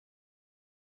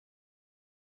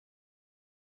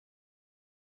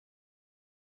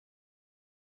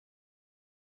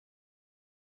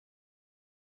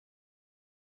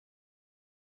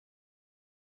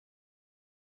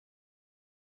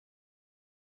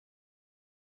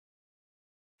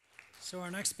So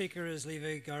our next speaker is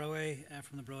Levi Garraway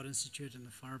from the Broad Institute in the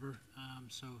Farber.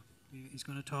 He's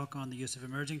going to talk on the use of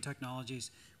emerging technologies,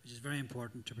 which is very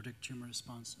important to predict tumor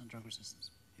response and drug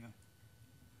resistance.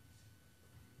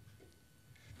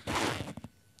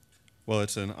 Well,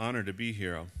 it's an honor to be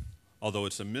here, although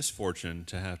it's a misfortune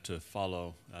to have to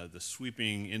follow the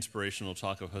sweeping, inspirational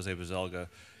talk of Jose Baselga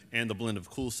and the blend of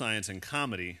cool science and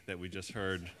comedy that we just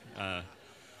heard.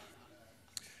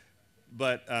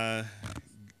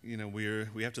 You know,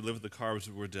 we have to live with the cards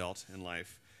we're dealt in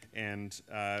life. And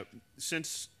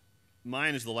since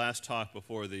mine is the last talk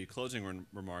before the closing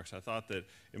remarks, I thought that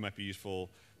it might be useful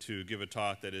to give a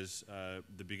talk that is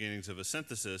the beginnings of a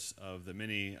synthesis of the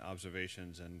many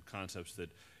observations and concepts that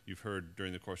you've heard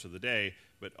during the course of the day,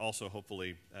 but also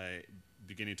hopefully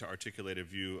beginning to articulate a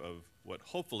view of what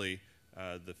hopefully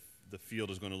the field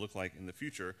is going to look like in the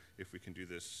future if we can do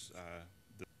this.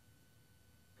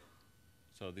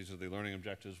 So these are the learning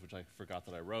objectives, which I forgot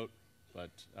that I wrote. But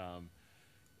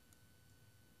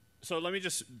so let me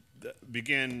just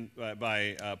begin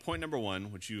by point number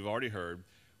one, which you've already heard,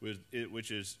 which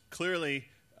is clearly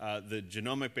the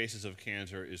genomic basis of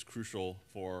cancer is crucial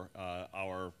for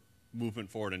our movement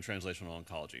forward in translational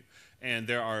oncology. And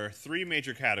there are three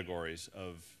major categories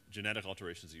of genetic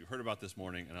alterations that you heard about this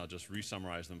morning, and I'll just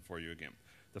re-summarize them for you again.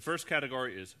 The first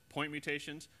category is point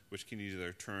mutations, which can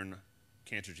either turn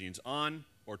cancer genes on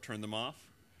or turn them off.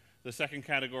 The second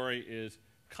category is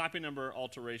copy number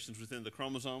alterations within the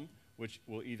chromosome, which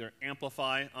will either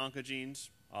amplify oncogenes,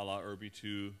 a la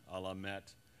ERB2, a la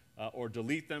MET, or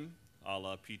delete them, a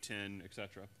la P10,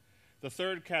 etc. The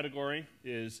third category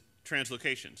is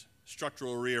translocations,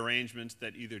 structural rearrangements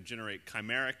that either generate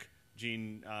chimeric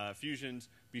gene fusions,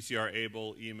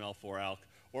 BCR-ABL, EML4-ALK,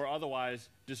 or otherwise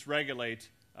dysregulate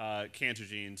cancer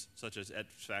genes, such as X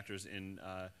factors in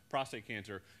prostate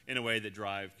cancer, in a way that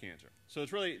drive cancer. So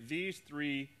it's really these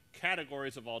three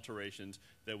categories of alterations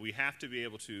that we have to be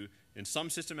able to, in some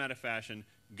systematic fashion,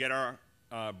 get our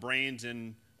brains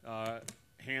and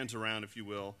hands around, if you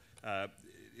will,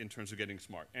 in terms of getting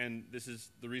smart. And this is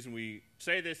the reason we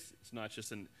say this. It's not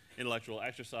just an intellectual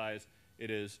exercise.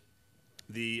 It is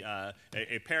a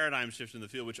paradigm shift in the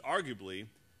field, which arguably,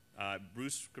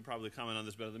 Bruce could probably comment on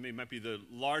this better than me, might be the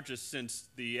largest since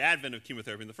the advent of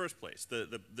chemotherapy in the first place.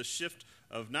 The shift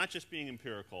of not just being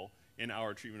empirical in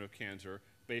our treatment of cancer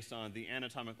based on the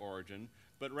anatomic origin,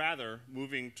 but rather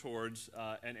moving towards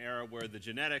an era where the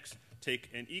genetics take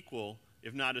an equal,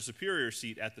 if not a superior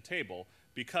seat at the table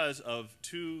because of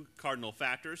two cardinal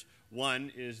factors.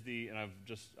 One is and I've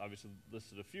just obviously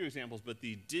listed a few examples, but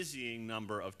the dizzying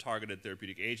number of targeted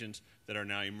therapeutic agents that are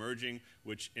now emerging,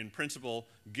 which in principle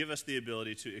give us the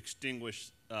ability to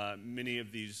extinguish many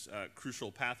of these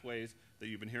crucial pathways that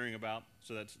you've been hearing about.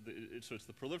 So it's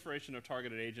the proliferation of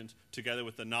targeted agents together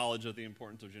with the knowledge of the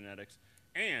importance of genetics.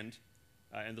 And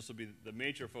this will be the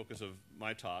major focus of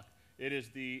my talk, it is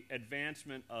the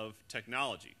advancement of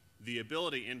technology. The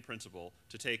ability, in principle,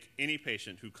 to take any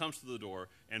patient who comes to the door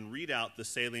and read out the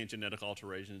salient genetic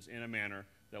alterations in a manner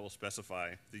that will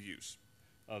specify the use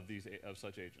of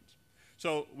such agents.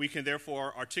 So we can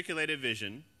therefore articulate a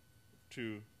vision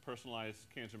to personalized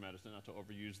cancer medicine, not to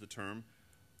overuse the term,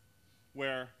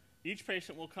 where each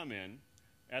patient will come in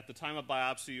at the time of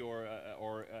biopsy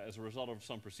or as a result of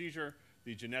some procedure.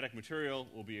 The genetic material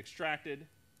will be extracted,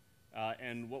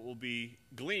 and what will be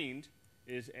gleaned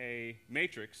is a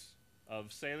matrix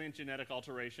of salient genetic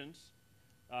alterations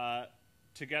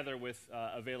together with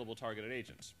available targeted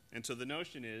agents. And so the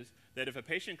notion is that if a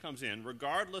patient comes in,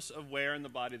 regardless of where in the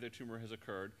body their tumor has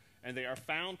occurred, and they are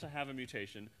found to have a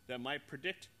mutation that might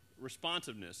predict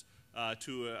responsiveness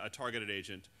to a targeted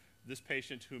agent, this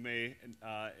patient who may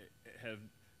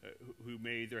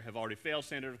either have already failed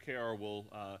standard of care or will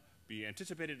be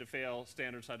anticipated to fail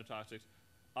standard cytotoxics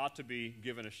ought to be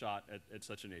given a shot at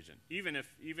such an agent, even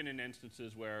in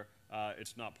instances where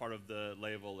it's not part of the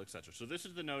label, et cetera. So this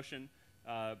is the notion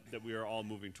that we are all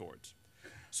moving towards.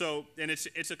 So, and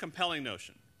it's a compelling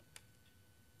notion.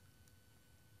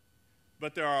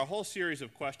 But there are a whole series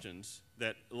of questions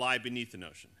that lie beneath the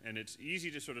notion. And it's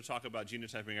easy to sort of talk about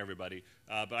genotyping everybody,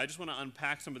 but I just want to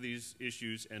unpack some of these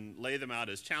issues and lay them out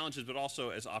as challenges, but also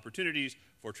as opportunities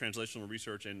for translational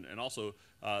research and also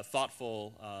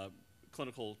thoughtful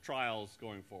clinical trials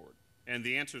going forward. And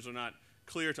the answers are not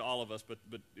clear to all of us, but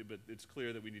it's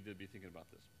clear that we need to be thinking about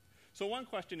this. So one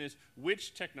question is,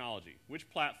 which technology, which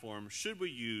platform should we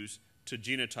use to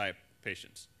genotype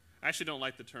patients? I actually don't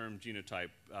like the term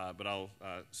genotype, but I'll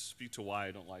speak to why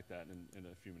I don't like that in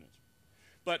a few minutes.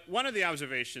 But one of the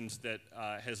observations that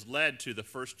has led to the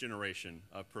first generation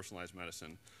of personalized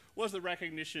medicine was the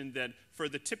recognition that for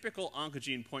the typical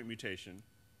oncogene point mutation,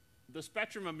 the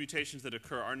spectrum of mutations that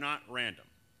occur are not random.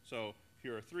 So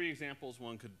here are 3 examples.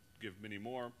 One could give many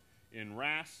more. In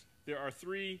RAS, there are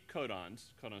 3 codons,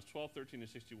 codons 12, 13, and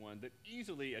 61, that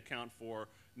easily account for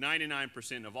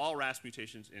 99% of all RAS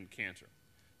mutations in cancer.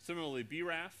 Similarly,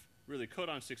 BRAF, really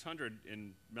codon 600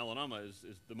 in melanoma is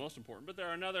the most important, but there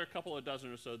are another couple of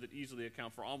dozen or so that easily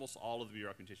account for almost all of the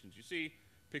BRAF mutations you see.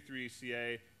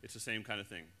 PIK3CA, it's the same kind of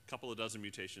thing. A couple of dozen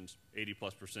mutations,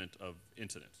 80+% of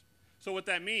incidence. So what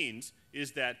that means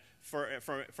is that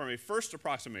from a first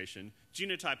approximation,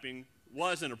 genotyping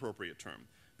was an appropriate term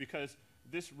because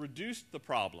this reduced the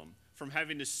problem from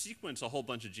having to sequence a whole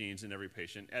bunch of genes in every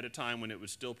patient at a time when it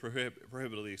was still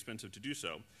prohibitively expensive to do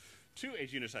so, to a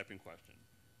genotyping question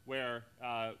where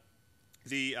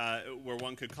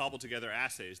one could cobble together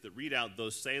assays that read out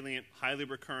those salient, highly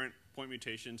recurrent point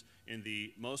mutations in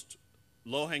the most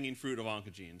low-hanging fruit of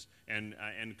oncogenes and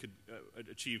could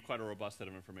achieve quite a robust set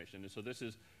of information. And so this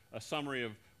is a summary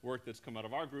of work that's come out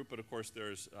of our group, but of course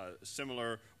there's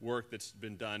similar work that's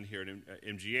been done here at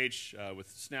MGH with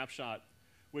Snapshot,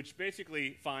 which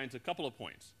basically finds a couple of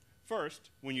points. First,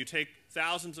 when you take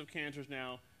thousands of cancers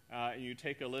now, and you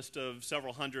take a list of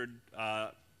several hundred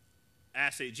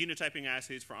genotyping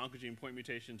assays for oncogene point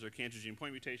mutations or cancer gene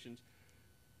point mutations,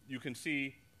 you can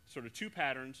see sort of 2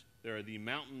 patterns. There are the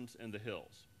mountains and the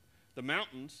hills. The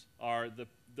mountains are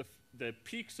the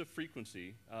peaks of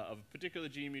frequency of particular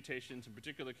gene mutations and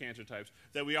particular cancer types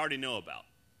that we already know about,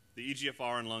 the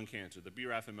EGFR and lung cancer, the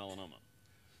BRAF and melanoma.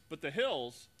 But the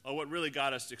hills are what really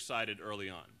got us excited early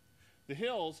on. The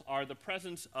hills are the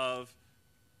presence of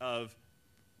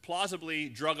plausibly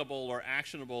druggable or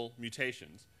actionable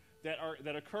mutations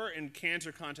that occur in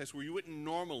cancer contexts where you wouldn't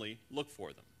normally look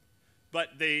for them. But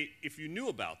if you knew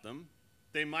about them,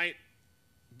 they might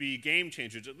be game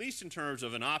changers, at least in terms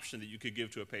of an option that you could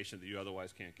give to a patient that you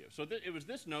otherwise can't give. So it was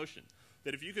this notion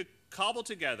that if you could cobble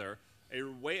together a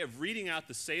way of reading out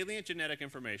the salient genetic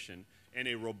information in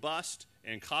a robust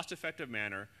and cost-effective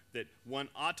manner, that one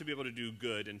ought to be able to do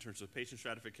good in terms of patient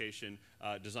stratification,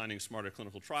 designing smarter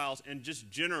clinical trials, and just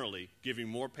generally giving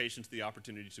more patients the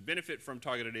opportunity to benefit from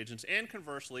targeted agents, and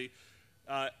conversely,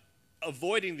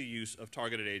 avoiding the use of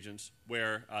targeted agents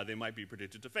where they might be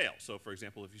predicted to fail. So for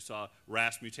example, if you saw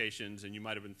RAS mutations and you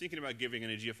might have been thinking about giving an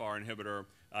EGFR inhibitor,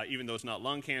 even though it's not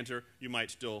lung cancer, you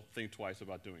might still think twice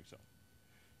about doing so.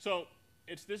 So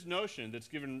it's this notion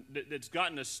that's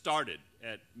gotten us started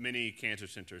at many cancer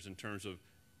centers in terms of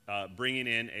bringing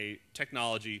in a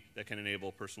technology that can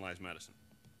enable personalized medicine.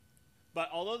 But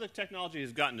although the technology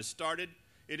has gotten us started,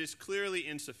 it is clearly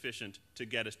insufficient to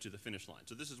get us to the finish line.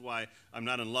 So this is why I'm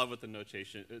not in love with the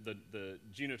notation, the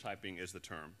genotyping is the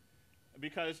term.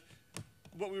 Because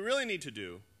what we really need to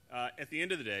do at the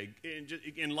end of the day,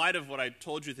 in light of what I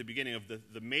told you at the beginning of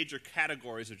the major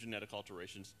categories of genetic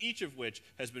alterations, each of which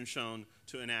has been shown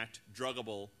to enact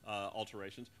druggable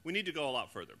alterations, we need to go a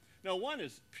lot further. Now, one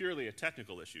is purely a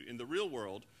technical issue. In the real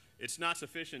world, it's not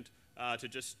sufficient to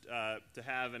just to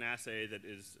have an assay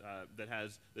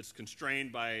that's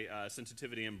constrained by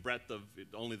sensitivity and breadth of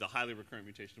only the highly recurrent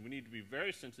mutation. We need to be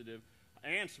very sensitive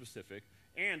and specific,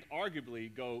 and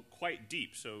arguably go quite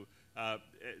deep. So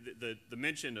the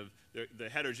mention of the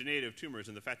heterogeneity of tumors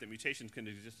and the fact that mutations can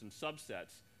exist in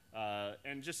subsets,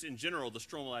 and just in general the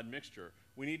stromal admixture,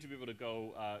 we need to be able to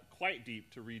go quite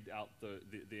deep to read out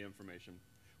the information.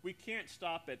 We can't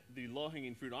stop at the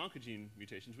low-hanging fruit oncogene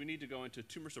mutations. We need to go into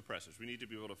tumor suppressors. We need to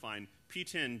be able to find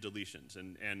PTEN deletions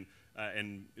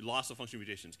and loss-of-function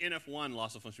mutations, NF1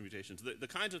 loss-of-function mutations, the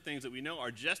kinds of things that we know are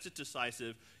just as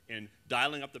decisive in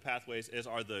dialing up the pathways as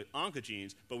are the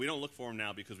oncogenes, but we don't look for them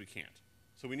now because we can't.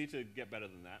 So we need to get better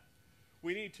than that.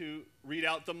 We need to read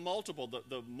out the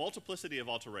multiplicity of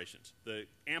alterations, the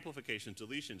amplifications,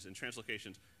 deletions, and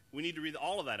translocations. We need to read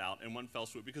all of that out in one fell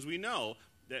swoop because we know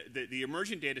that the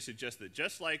emerging data suggests that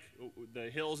just like the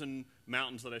hills and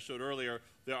mountains that I showed earlier,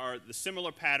 there are the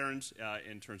similar patterns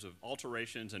in terms of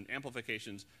alterations and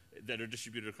amplifications that are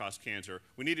distributed across cancer.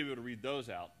 We need to be able to read those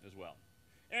out as well.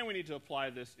 And we need to apply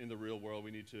this in the real world.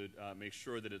 We need to make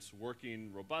sure that it's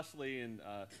working robustly in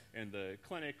the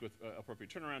clinic with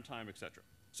appropriate turnaround time, et cetera.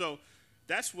 So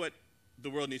that's what the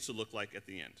world needs to look like at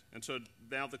the end. And so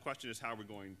now the question is, how are we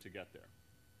going to get there?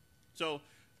 So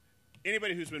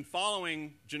anybody who's been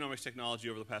following genomics technology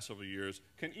over the past several years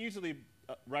can easily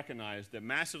recognize that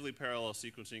massively parallel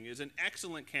sequencing is an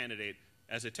excellent candidate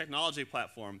as a technology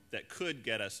platform that could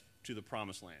get us to the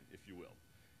promised land, if you will.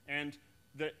 And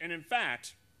in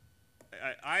fact,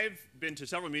 I've been to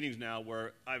several meetings now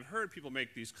where I've heard people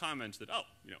make these comments that, oh,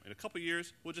 in a couple of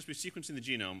years, we'll just be sequencing the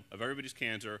genome of everybody's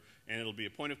cancer, and it'll be a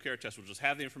point-of-care test. We'll just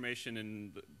have the information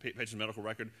in the patient's medical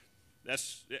record.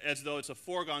 That's as though it's a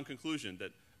foregone conclusion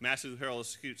that massively parallel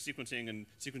sequencing and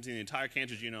sequencing the entire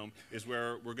cancer genome is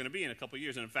where we're going to be in a couple of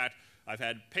years. And in fact, I've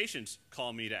had patients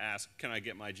call me to ask, can I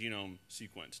get my genome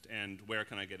sequenced, and where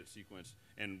can I get it sequenced,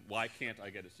 and why can't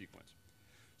I get it sequenced?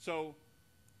 So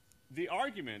the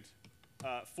argument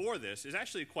for this is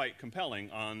actually quite compelling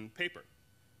on paper.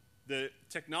 The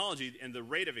technology and the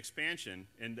rate of expansion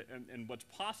and what's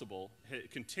possible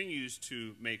continues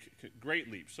to make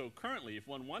great leaps. So currently, if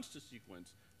one wants to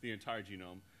sequence the entire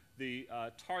genome, the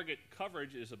target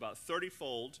coverage is about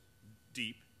 30-fold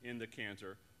deep in the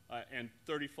cancer and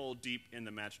 30-fold deep in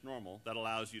the matched normal. That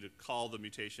allows you to call the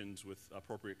mutations with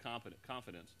appropriate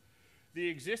confidence. The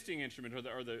existing instrument,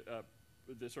 or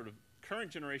the sort of current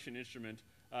generation instrument,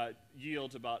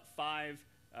 yields about 5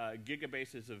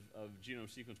 gigabases of genome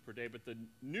sequence per day, but the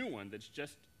new one that's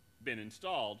just been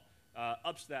installed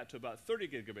ups that to about 30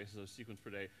 gigabases of sequence per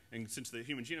day. And since the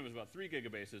human genome is about 3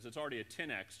 gigabases, it's already a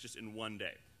 10x just in one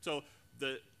day. So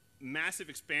the massive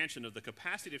expansion of the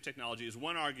capacity of technology is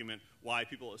one argument why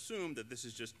people assume that this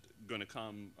is just going to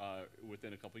come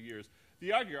within a couple of years.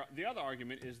 The other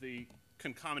argument is the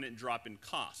concomitant drop in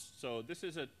cost. So this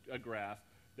is a graph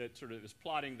that sort of is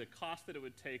plotting the cost that it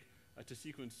would take to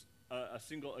sequence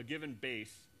a given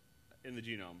base in the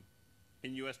genome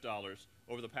in US dollars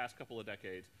over the past couple of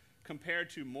decades compared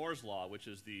to Moore's law, which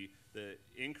is the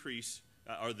increase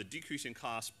or the decrease in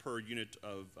cost per unit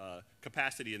of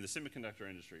capacity in the semiconductor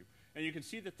industry. And you can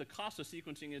see that the cost of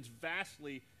sequencing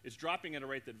is dropping at a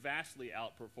rate that vastly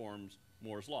outperforms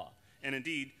Moore's law. And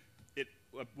indeed, it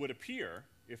would appear,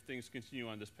 if things continue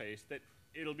on this pace, that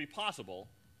it'll be possible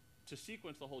to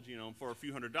sequence the whole genome for a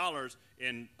few $100s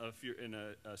in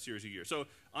a series of years. So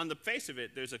on the face of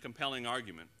it, there's a compelling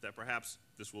argument that perhaps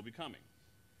this will be coming.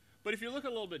 But if you look a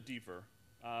little bit deeper,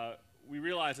 we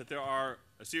realize that there are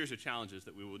a series of challenges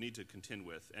that we will need to contend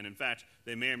with. And in fact,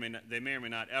 they may or may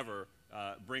not ever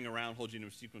bring around whole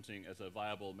genome sequencing as a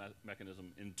viable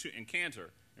mechanism in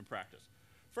cancer in practice.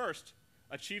 First,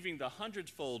 achieving the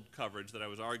hundreds-fold coverage that I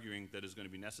was arguing that is going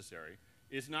to be necessary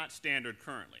is not standard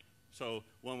currently. So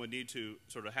one would need to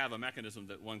sort of have a mechanism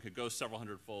that one could go several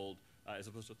hundred-fold as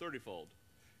opposed to 30-fold.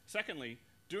 Secondly,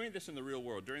 doing this in the real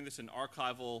world, doing this in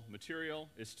archival material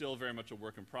is still very much a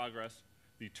work in progress.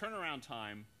 The turnaround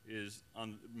time is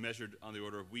measured on the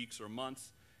order of weeks or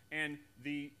months, and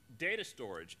the data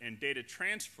storage and data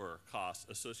transfer costs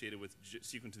associated with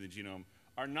sequencing the genome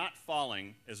are not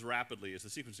falling as rapidly as the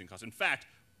sequencing costs. In fact,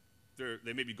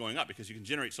 they may be going up because you can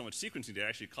generate so much sequencing data, it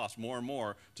actually costs more and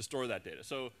more to store that data.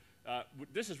 So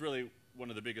this is really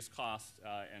one of the biggest costs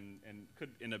and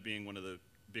could end up being one of the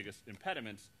biggest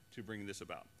impediments to bringing this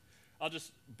about. I'll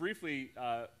just briefly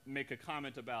make a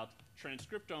comment about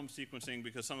transcriptome sequencing,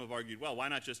 because some have argued, well, why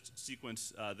not just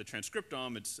sequence the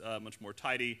transcriptome? It's much more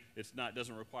tidy.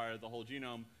 Doesn't require the whole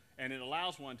genome, and it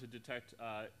allows one to detect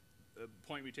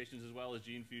point mutations as well as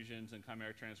gene fusions and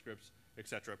chimeric transcripts, et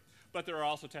cetera. But there are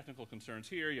also technical concerns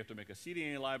here. You have to make a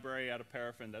cDNA library out of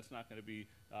paraffin. That's not going to be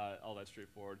all that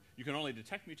straightforward. You can only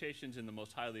detect mutations in the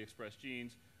most highly expressed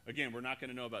genes. Again, we're not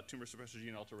going to know about tumor suppressor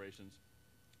gene alterations.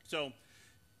 So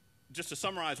just to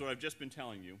summarize what I've just been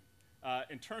telling you,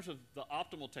 in terms of the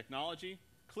optimal technology,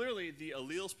 clearly the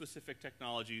allele-specific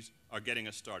technologies are getting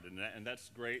us started, and that's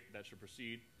great. That should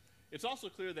proceed. It's also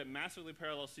clear that massively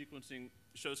parallel sequencing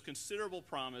shows considerable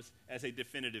promise as a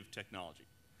definitive technology.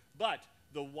 But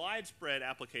the widespread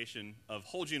application of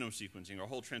whole genome sequencing or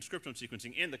whole transcriptome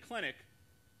sequencing in the clinic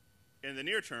in the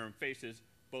near term faces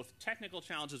both technical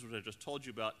challenges, which I just told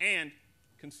you about, and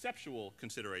conceptual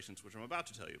considerations, which I'm about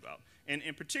to tell you about. And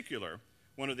in particular,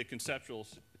 one of the conceptual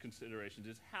considerations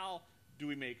is how do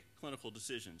we make clinical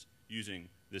decisions using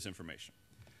this information?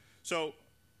 So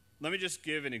let me just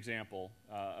give an example,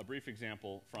 a brief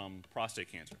example from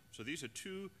prostate cancer. So these are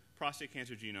 2 prostate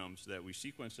cancer genomes that we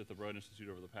sequenced at the Broad Institute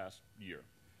over the past year.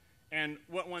 And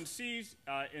what one sees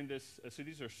in this, so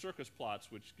these are circus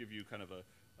plots, which give you kind of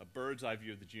a bird's eye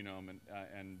view of the genome,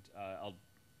 and I'll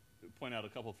point out a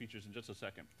couple of features in just a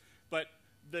second. But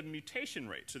the mutation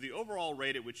rate, so the overall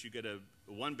rate at which you get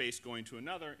one base going to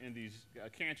another in these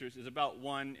cancers is about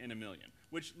 1 in a million,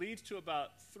 which leads to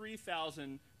about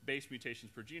 3,000 base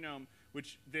mutations per genome,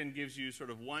 which then gives you sort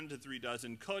of 1 to 3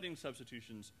 dozen coding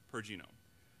substitutions per genome.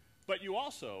 But you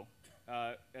also,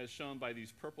 as shown by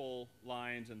these purple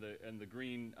lines and the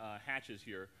green hatches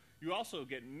here, you also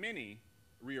get many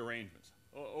rearrangements,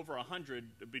 over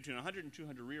 100, between 100 and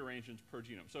 200 rearrangements per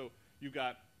genome. So you've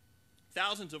got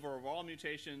thousands of overall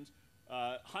mutations,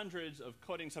 hundreds of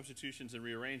coding substitutions and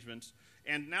rearrangements.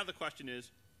 And now the question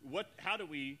is, how do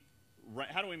we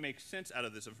make sense out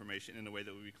of this information in a way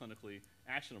that would be clinically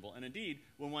actionable? And indeed,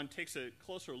 when one takes a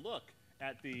closer look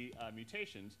at the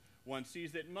mutations, one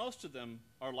sees that most of them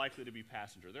are likely to be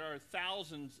passenger. There are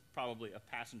thousands, probably, of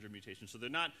passenger mutations, so they're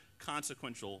not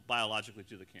consequential biologically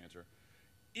to the cancer.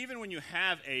 Even when you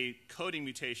have a coding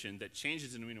mutation that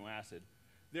changes an amino acid,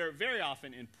 they're very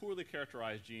often in poorly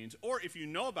characterized genes, or if you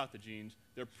know about the genes,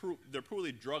 they're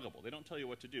poorly druggable. They don't tell you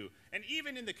what to do. And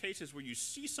even in the cases where you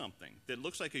see something that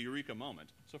looks like a eureka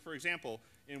moment, so for example,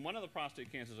 in one of the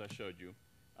prostate cancers I showed you,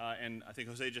 and I think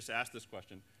Jose just asked this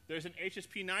question, there's an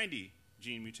HSP90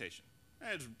 gene mutation.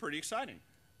 That's pretty exciting.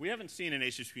 We haven't seen an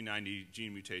HSP90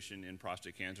 gene mutation in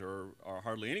prostate cancer or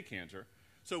hardly any cancer,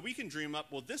 so we can dream up,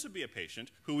 well, this would be a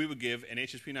patient who we would give an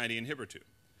HSP90 inhibitor to.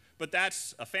 But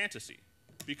that's a fantasy,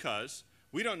 because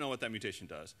we don't know what that mutation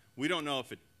does. We don't know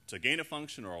if it's a gain of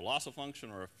function or a loss of function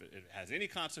or if it has any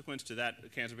consequence to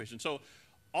that cancer patient. So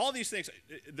all these things,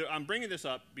 I'm bringing this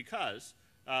up because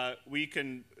we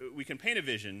can paint a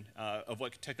vision of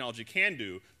what technology can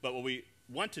do, but what we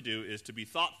want to do is to be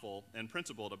thoughtful and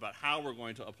principled about how we're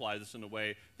going to apply this in a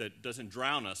way that doesn't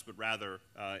drown us, but rather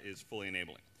is fully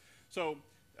enabling. So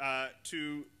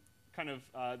to kind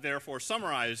of therefore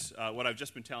summarize what I've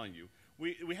just been telling you,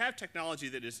 we have technology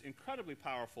that is incredibly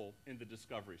powerful in the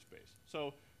discovery space.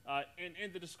 So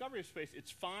in the discovery space,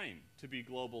 it's fine to be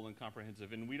global and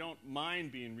comprehensive, and we don't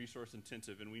mind being resource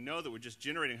intensive, and we know that we're just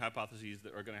generating hypotheses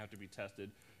that are going to have to be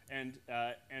tested, and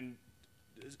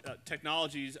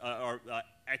technologies or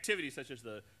activities such as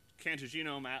the Cancer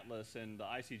Genome Atlas and the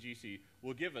ICGC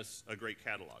will give us a great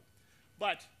catalog.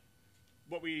 But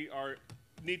what we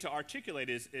need to articulate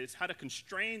is how to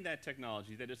constrain that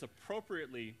technology that is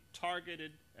appropriately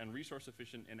targeted and resource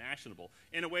efficient and actionable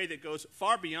in a way that goes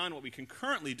far beyond what we can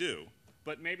currently do,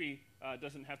 but maybe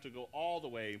doesn't have to go all the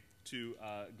way to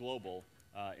global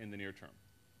in the near term.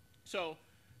 So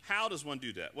how does one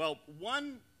do that? Well,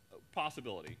 one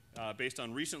possibility, based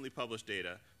on recently published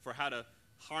data for how to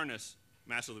harness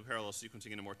massively parallel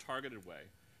sequencing in a more targeted way,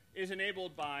 is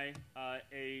enabled by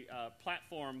a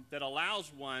platform that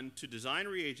allows one to design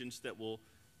reagents that will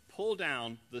pull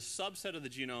down the subset of the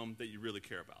genome that you really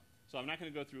care about. So I'm not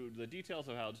going to go through the details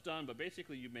of how it's done, but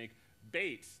basically you make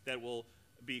baits that will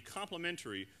be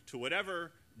complementary to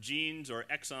whatever genes or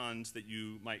exons that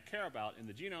you might care about in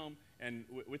the genome, and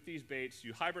with these baits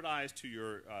you hybridize to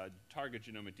your target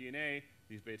genomic DNA.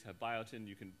 These baits have biotin.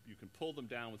 You can pull them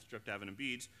down with streptavidin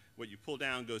beads. What you pull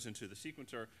down goes into the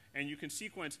sequencer, and you can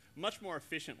sequence much more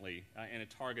efficiently in a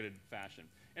targeted fashion.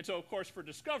 And so, of course, for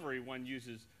discovery, one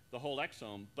uses the whole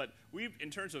exome, but in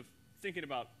terms of thinking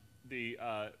about the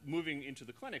moving into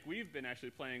the clinic, we've been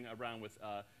actually playing around with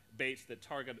baits that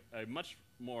target a much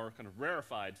more kind of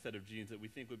rarefied set of genes that we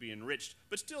think would be enriched,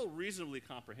 but still reasonably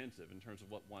comprehensive in terms of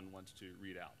what one wants to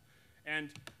read out. And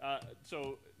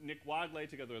so Nick Wagley,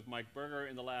 together with Mike Berger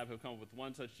in the lab, have come up with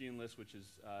one such gene list, which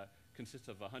consists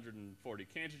of 140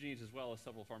 cancer genes, as well as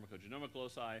several pharmacogenomic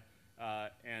loci,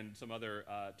 and some other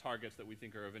targets that we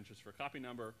think are of interest for copy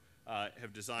number,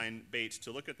 have designed baits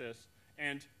to look at this.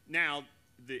 And now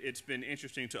it's been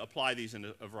interesting to apply these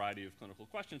in a variety of clinical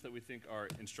questions that we think are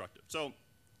instructive. So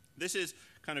this is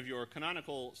kind of your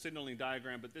canonical signaling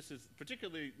diagram, but this is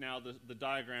particularly now the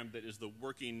diagram that is the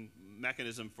working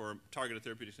mechanism for targeted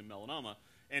therapeutics in melanoma.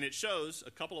 And it shows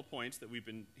a couple of points that we've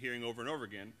been hearing over and over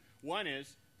again. One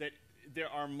is that there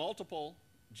are multiple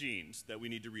genes that we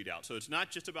need to read out. So it's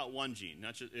not just about one gene.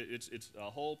 It's a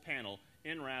whole panel,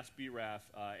 NRAS, BRAF,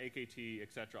 AKT,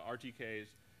 et cetera, RTKs,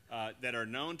 that are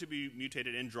known to be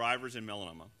mutated in drivers in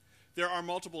melanoma. There are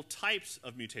multiple types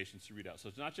of mutations to read out. So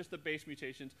it's not just the base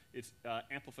mutations, it's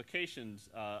amplifications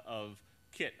of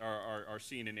KIT are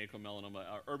seen in acromelanoma,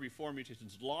 ERBB4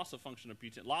 mutations, loss of function of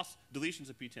PTEN, deletions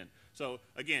of PTEN. So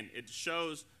again, it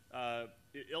shows,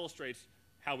 it illustrates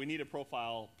how we need a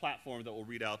profile platform that will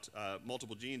read out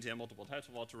multiple genes and multiple types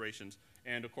of alterations.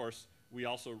 And of course, we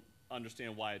also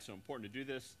understand why it's so important to do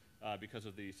this because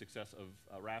of the success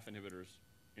of RAF inhibitors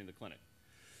in the clinic.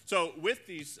 So with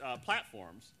these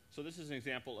platforms, so this is an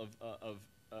example of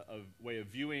a way of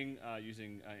viewing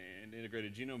using an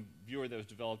integrated genome viewer that was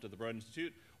developed at the Broad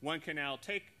Institute. One can now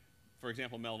take, for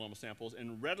example, melanoma samples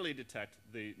and readily detect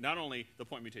not only the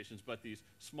point mutations, but these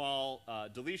small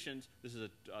deletions. This is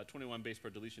a 21 base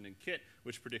pair deletion in KIT,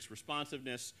 which predicts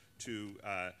responsiveness to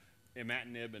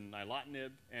imatinib and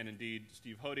nilotinib. And indeed,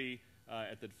 Steve Hody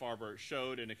at the Farber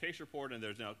showed in a case report, and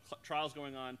there's now trials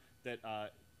going on, that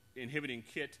inhibiting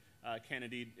KIT can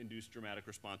indeed induce dramatic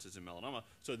responses in melanoma.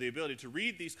 So the ability to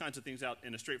read these kinds of things out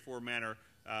in a straightforward manner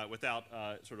without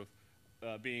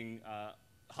being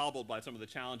hobbled by some of the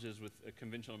challenges with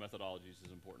conventional methodologies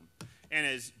is important. And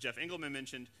as Jeff Engelman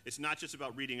mentioned, it's not just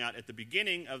about reading out at the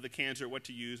beginning of the cancer what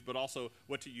to use, but also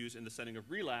what to use in the setting of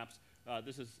relapse.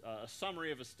 This is a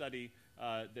summary of a study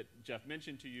that Jeff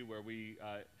mentioned to you where we,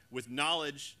 with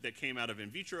knowledge that came out of in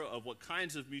vitro of what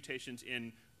kinds of mutations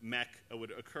in MEK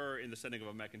would occur in the setting of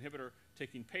a MEK inhibitor,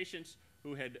 taking patients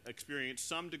who had experienced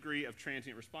some degree of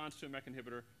transient response to a MEK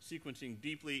inhibitor, sequencing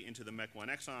deeply into the MEK1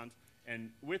 exons, and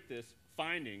with this,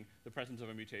 finding the presence of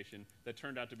a mutation that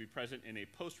turned out to be present in a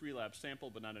post-relapse sample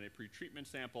but not in a pre-treatment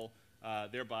sample,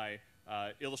 thereby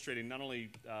illustrating not only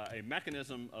a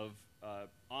mechanism of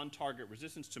on-target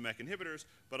resistance to MEK inhibitors,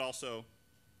 but also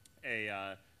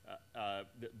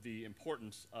the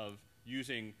importance of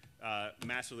using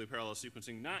massively parallel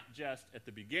sequencing, not just at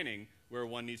the beginning where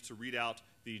one needs to read out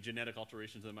the genetic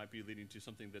alterations that might be leading to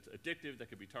something that's addictive that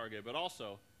could be targeted, but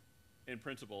also in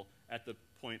principle at the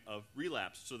point of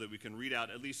relapse so that we can read out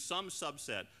at least some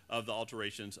subset of the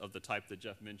alterations of the type that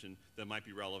Jeff mentioned that might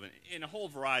be relevant in a whole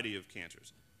variety of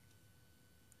cancers.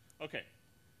 Okay,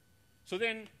 so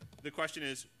then the question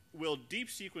is, will deep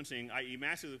sequencing, i.e.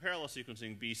 massively parallel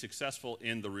sequencing, be successful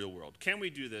in the real world? Can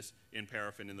we do this in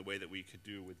paraffin in the way that we could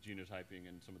do with genotyping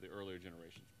and some of the earlier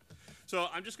generations? So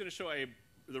I'm just going to show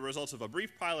the results of a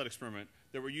brief pilot experiment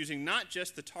that we're using not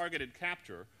just the targeted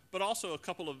capture, but also a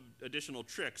couple of additional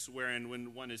tricks wherein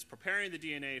when one is preparing the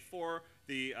DNA for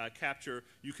the capture,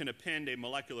 you can append a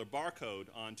molecular barcode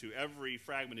onto every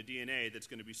fragment of DNA that's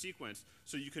going to be sequenced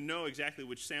so you can know exactly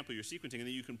which sample you're sequencing, and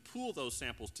then you can pool those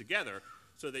samples together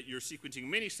so that you're sequencing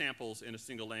many samples in a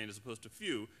single lane as opposed to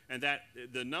few, and that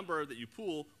the number that you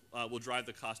pool will drive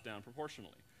the cost down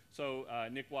proportionally. So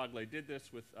Nick Wagley did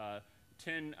this with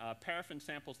 10 paraffin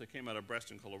samples that came out of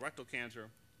breast and colorectal cancer.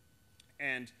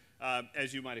 And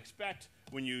as you might expect,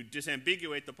 when you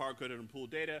disambiguate the barcode and pool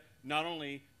data, not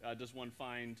only does one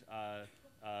find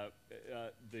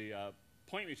the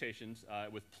point mutations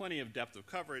with plenty of depth of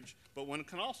coverage, but one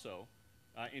can also,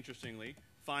 interestingly,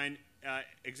 find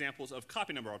examples of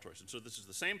copy number alterations. So this is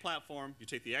the same platform. You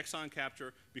take the exon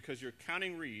capture. Because you're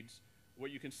counting reads,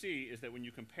 what you can see is that when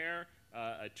you compare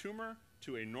a tumor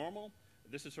to a normal,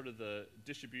 this is sort of the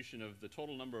distribution of the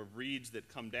total number of reads that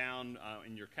come down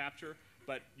in your capture.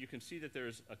 But you can see that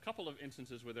there's a couple of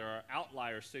instances where there are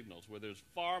outlier signals, where there's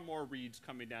far more reads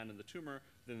coming down in the tumor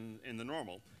than in the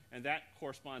normal. And that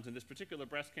corresponds, in this particular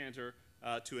breast cancer,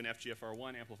 to an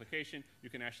FGFR1 amplification. You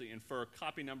can actually infer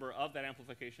copy number of that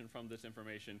amplification from this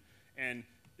information. And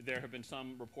there have been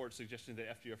some reports suggesting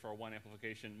that FGFR1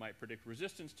 amplification might predict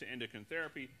resistance to endocrine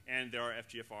therapy, and there are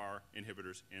FGFR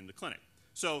inhibitors in the clinic.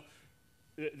 So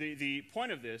the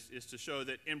point of this is to show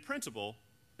that, in principle,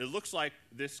 it looks like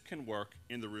this can work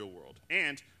in the real world.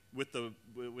 And with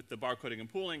the barcoding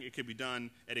and pooling, it could be done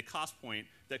at a cost point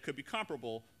that could be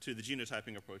comparable to the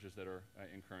genotyping approaches that are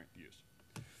in current use.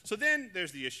 So then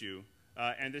there's the issue,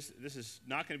 and this is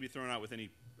not going to be thrown out with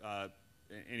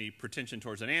any pretension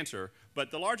towards an answer, but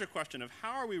the larger question of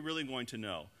how are we really going to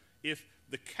know if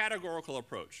the categorical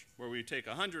approach, where we take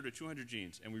 100 or 200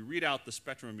 genes and we read out the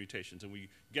spectrum of mutations and we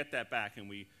get that back and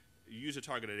we use a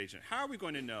targeted agent, how are we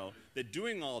going to know that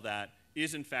doing all that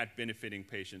is in fact benefiting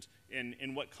patients? And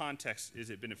in what context is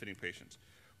it benefiting patients?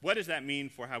 What does that mean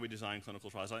for how we design clinical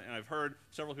trials? And I've heard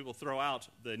several people throw out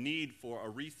the need for a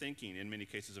rethinking in many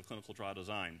cases of clinical trial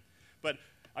design. But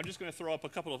I'm just going to throw up a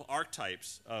couple of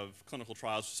archetypes of clinical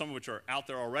trials, some of which are out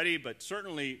there already, but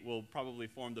certainly will probably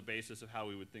form the basis of how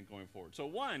we would think going forward. So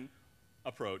one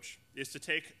approach is to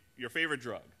take your favorite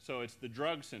drug. So it's the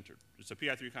drug-centered. It's a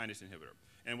PI3 kinase inhibitor.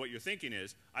 And what you're thinking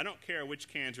is, I don't care which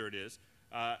cancer it is,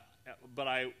 but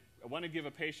I want to give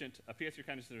a patient a PI3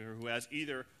 kinase inhibitor who has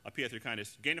either a PI3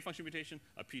 kinase gain-of-function mutation,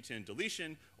 a PTEN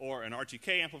deletion, or an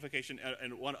RTK amplification,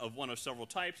 and one of several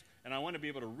types, and I want to be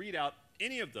able to read out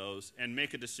any of those and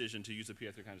make a decision to use a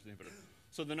PI3 kinase inhibitor.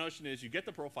 So the notion is you get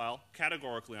the profile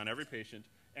categorically on every patient,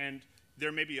 and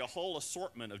there may be a whole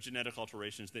assortment of genetic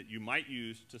alterations that you might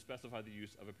use to specify the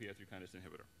use of a PI3 kinase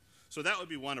inhibitor. So that would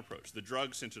be one approach, the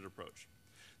drug-centered approach.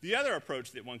 The other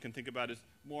approach that one can think about is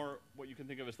more what you can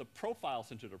think of as the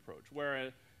profile-centered approach,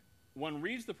 where one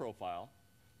reads the profile,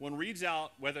 one reads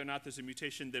out whether or not there's a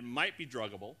mutation that might be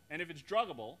druggable, and if it's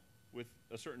druggable with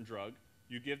a certain drug,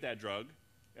 you give that drug.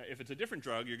 If it's a different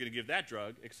drug, you're going to give that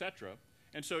drug, et cetera.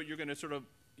 And so you're going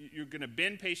to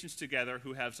bend patients together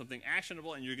who have something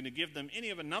actionable, and you're going to give them any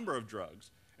of a number of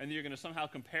drugs, and then you're going to somehow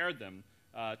compare them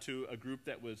to a group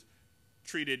that was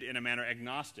treated in a manner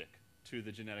agnostic to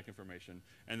the genetic information,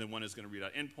 and then one is going to read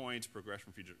out endpoints,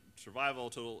 progression-free survival,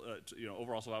 total,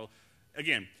 overall survival.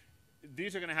 Again,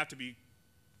 these are going to have to be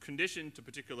conditioned to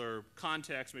particular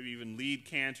contexts, maybe even lead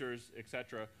cancers, et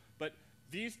cetera. But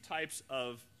these types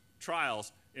of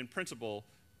trials, in principle,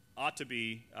 ought to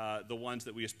be the ones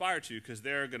that we aspire to, because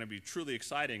they're going to be truly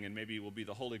exciting and maybe will be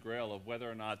the holy grail of whether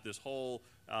or not this whole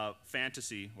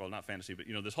fantasy, well, not fantasy, but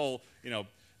this whole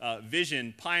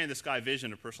vision, pie-in-the-sky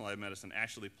vision of personalized medicine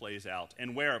actually plays out,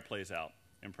 and where it plays out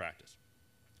in practice.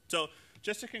 So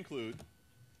just to conclude,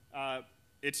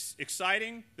 it's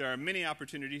exciting. There are many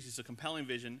opportunities. It's a compelling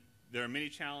vision. There are many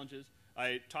challenges.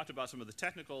 I talked about some of the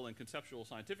technical and conceptual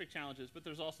scientific challenges, but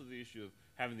there's also the issue of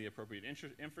having the appropriate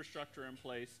infrastructure in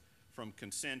place, from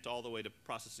consent all the way to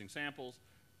processing samples,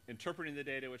 interpreting the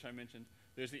data, which I mentioned.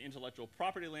 There's the intellectual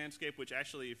property landscape, which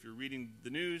actually, if you're reading the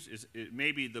news, it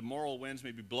may be the moral winds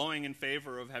may be blowing in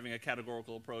favor of having a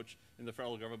categorical approach in the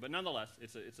federal government, but nonetheless,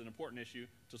 it's an important issue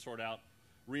to sort out.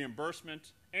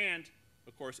 Reimbursement, and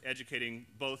of course, educating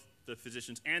both the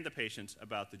physicians and the patients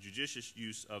about the judicious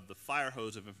use of the fire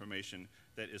hose of information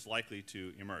that is likely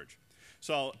to emerge.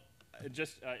 So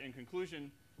just in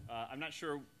conclusion, I'm not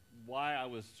sure why I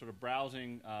was sort of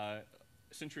browsing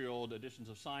century-old editions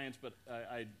of Science, but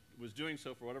I was doing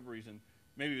so for whatever reason.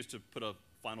 Maybe it was to put a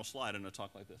final slide in a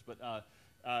talk like this. But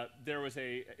there was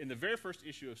in the very first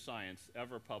issue of Science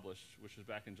ever published, which was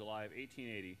back in July of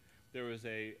 1880, there was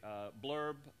a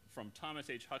blurb from Thomas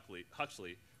H.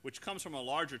 Huxley, which comes from a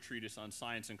larger treatise on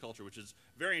science and culture, which is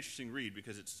a very interesting read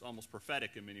because it's almost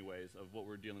prophetic in many ways of what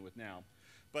we're dealing with now.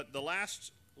 But the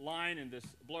last line in this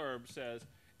blurb says,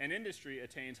 "An industry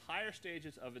attains higher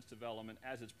stages of its development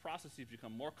as its processes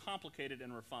become more complicated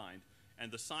and refined,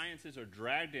 and the sciences are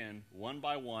dragged in one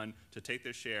by one to take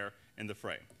their share in the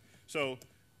fray." So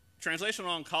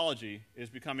translational oncology is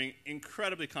becoming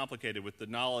incredibly complicated with the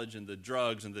knowledge and the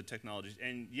drugs and the technologies,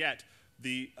 and yet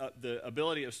the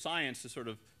ability of science to sort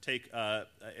of take a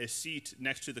seat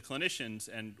next to the clinicians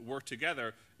and work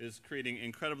together is creating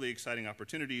incredibly exciting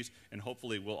opportunities, and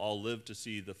hopefully we'll all live to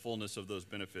see the fullness of those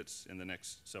benefits in the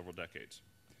next several decades.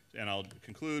 And I'll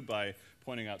conclude by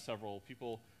pointing out several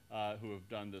people who have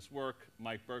done this work.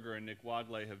 Mike Berger and Nick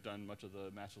Wadley have done much of the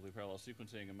massively parallel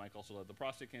sequencing, and Mike also led the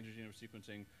prostate cancer genome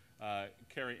sequencing.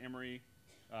 Carrie Emery,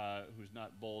 who's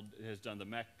not bold, has done the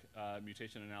MEK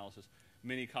mutation analysis.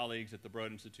 Many colleagues at the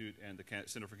Broad Institute and the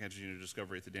Center for Cancer Genome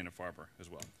Discovery at the Dana-Farber as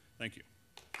well. Thank you.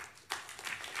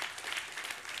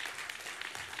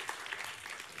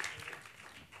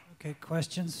 Okay,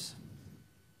 questions?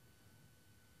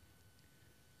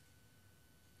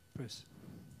 Bruce.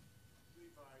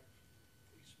 Levi,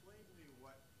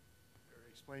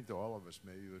 explain to all of us,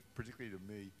 maybe, but particularly to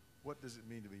me, what does it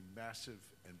mean to be massive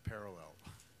and parallel?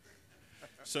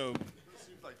 So, those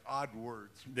seem like odd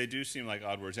words. They do seem like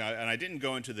odd words. And I didn't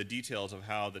go into the details of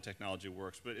how the technology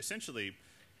works, but essentially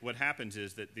what happens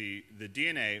is that the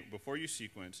DNA, before you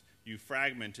sequence, you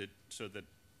fragment it so that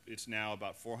it's now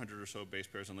about 400 or so base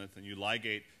pairs in length, and you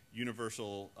ligate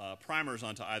universal primers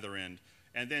onto either end.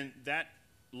 And then that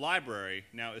library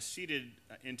now is seeded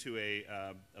into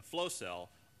a flow cell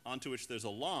onto which there's a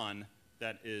lawn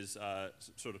that is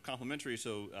sort of complementary,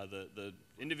 so the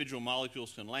individual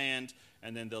molecules can land,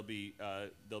 and then there'll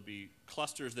be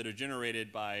clusters that are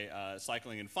generated by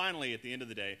cycling, and finally, at the end of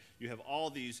the day, you have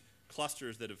all these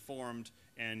clusters that have formed,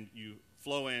 and you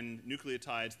flow in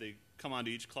nucleotides, they come onto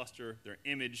each cluster, they're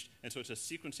imaged, and so it's a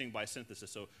sequencing by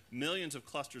synthesis. So millions of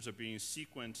clusters are being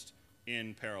sequenced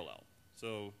in parallel.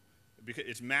 So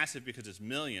it's massive because it's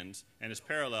millions, and it's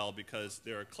parallel because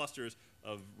there are clusters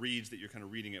of reads that you're kind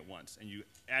of reading at once, and you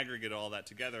aggregate all that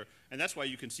together, and that's why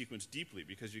you can sequence deeply,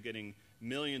 because you're getting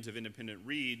millions of independent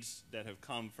reads that have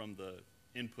come from the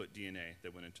input DNA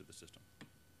that went into the system.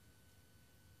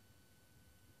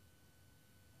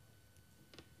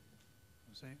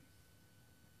 Jose?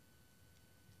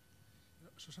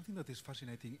 So something that is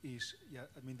fascinating is,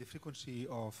 the frequency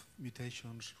of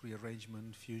mutations,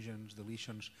 rearrangement, fusions,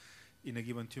 deletions in a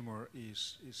given tumor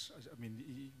is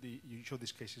you show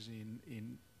these cases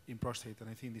in prostate, and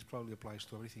I think this probably applies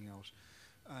to everything else.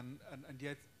 And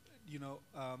yet,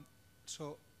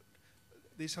 so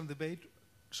there's some debate.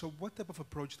 So what type of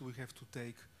approach do we have to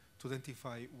take to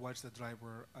identify what's the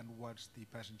driver and what's the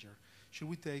passenger? Should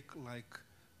we take like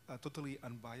a totally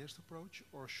unbiased approach,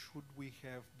 or should we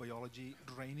have biology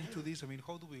drain into this? I mean,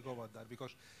 how do we go about that?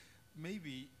 Because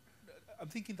maybe I'm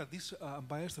thinking that this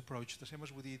unbiased approach, the same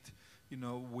as we did,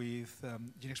 with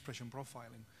gene expression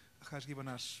profiling, has given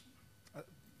us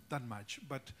that much.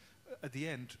 But at the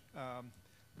end,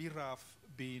 BRAF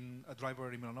being a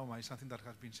driver in melanoma is something that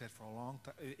has been said for a long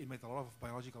time. It made a lot of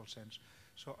biological sense.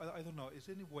 So I don't know, is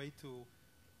there any way to,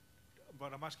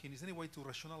 but I'm asking, is there any way to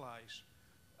rationalize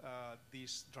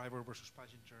this driver versus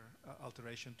passenger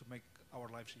alteration to make our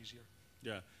lives easier?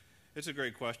 Yeah, it's a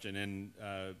great question,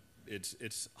 and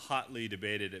it's hotly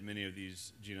debated at many of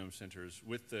these genome centers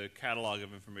with the catalog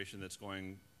of information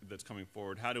that's coming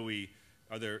forward.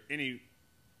 Are there any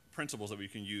principles that we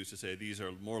can use to say these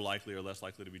are more likely or less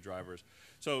likely to be drivers?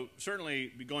 So certainly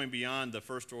going beyond the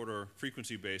first order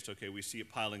frequency based, okay, we see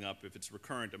it piling up. If it's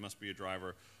recurrent, it must be a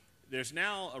driver. There's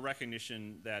now a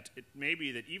recognition that it may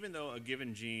be that even though a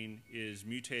given gene is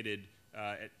mutated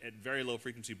at very low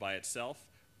frequency by itself,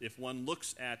 if one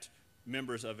looks at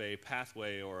members of a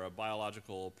pathway or a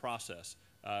biological process,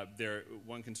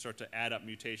 one can start to add up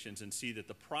mutations and see that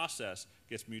the process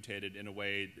gets mutated in a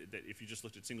way that if you just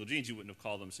looked at single genes, you wouldn't have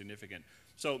called them significant.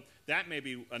 So that may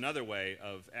be another way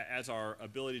of, as our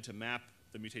ability to map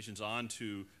the mutations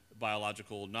onto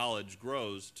biological knowledge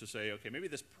grows, to say, okay, maybe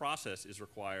this process is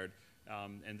required,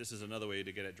 and this is another way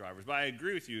to get at drivers. But I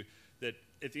agree with you that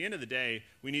at the end of the day,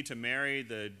 we need to marry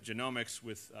the genomics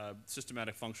with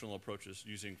systematic functional approaches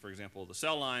using, for example, the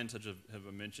cell lines, such as have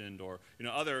mentioned, or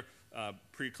other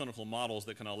preclinical models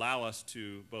that can allow us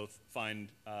to both find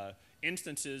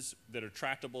instances that are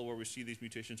tractable where we see these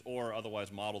mutations or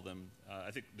otherwise model them.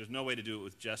 I think there's no way to do it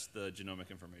with just the genomic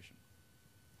information.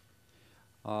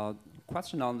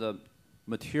 Question on the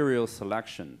material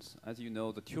selections. As you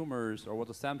know, the tumors or what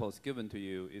the samples given to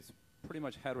you is pretty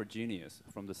much heterogeneous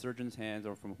from the surgeon's hands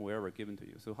or from whoever given to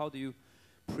you. So how do you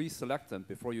pre-select them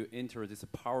before you enter this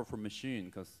powerful machine?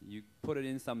 Because you put it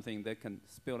in something that can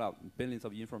spill out billions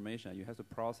of information, you have to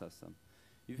process them.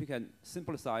 If you can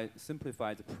simplify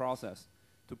the process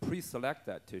to pre-select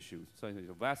that tissue, so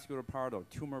the vascular part or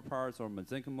tumor parts or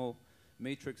mesenchymal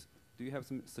matrix, do you have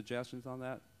some suggestions on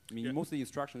that? I mean, most of the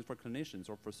instructions for clinicians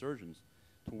or for surgeons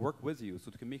to work with you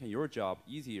so to make your job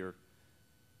easier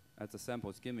as the sample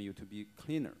is given you to be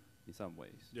cleaner in some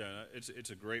ways. Yeah, it's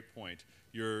a great point.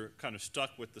 You're kind of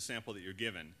stuck with the sample that you're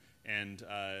given. And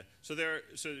so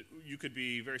you could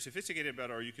be very sophisticated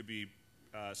about it, or you could be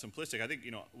simplistic. I think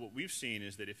what we've seen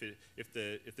is that if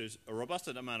there's a robust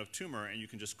amount of tumor and you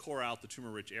can just core out the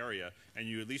tumor-rich area, and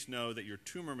you at least know that your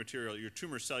tumor material, your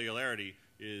tumor cellularity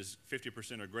is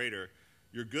 50% or greater,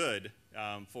 you're good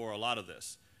for a lot of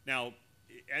this. Now,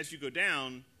 as you go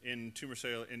down in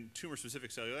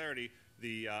tumor-specific cellularity,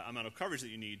 the amount of coverage that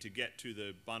you need to get to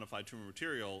the bona fide tumor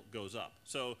material goes up.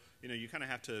 So you kind of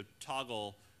have to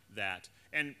toggle that.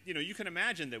 And you can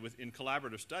imagine that in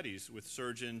collaborative studies with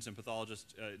surgeons and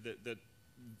pathologists, that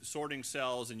sorting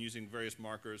cells and using various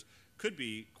markers could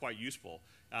be quite useful.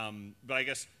 But I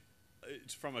guess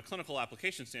from a clinical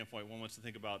application standpoint, one wants to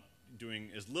think about doing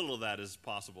as little of that as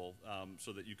possible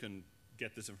so that you can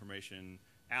get this information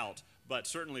out. But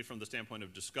certainly from the standpoint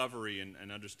of discovery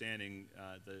and understanding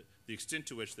the extent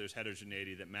to which there's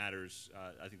heterogeneity that matters,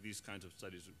 I think these kinds of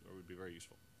studies would be very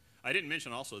useful. I didn't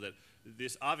mention also that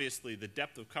the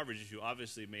depth of coverage issue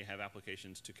obviously may have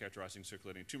applications to characterizing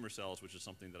circulating tumor cells, which is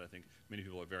something that I think many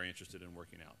people are very interested in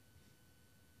working out.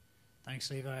 Thanks,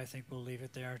 Levi. I think we'll leave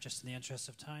it there just in the interest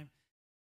of time.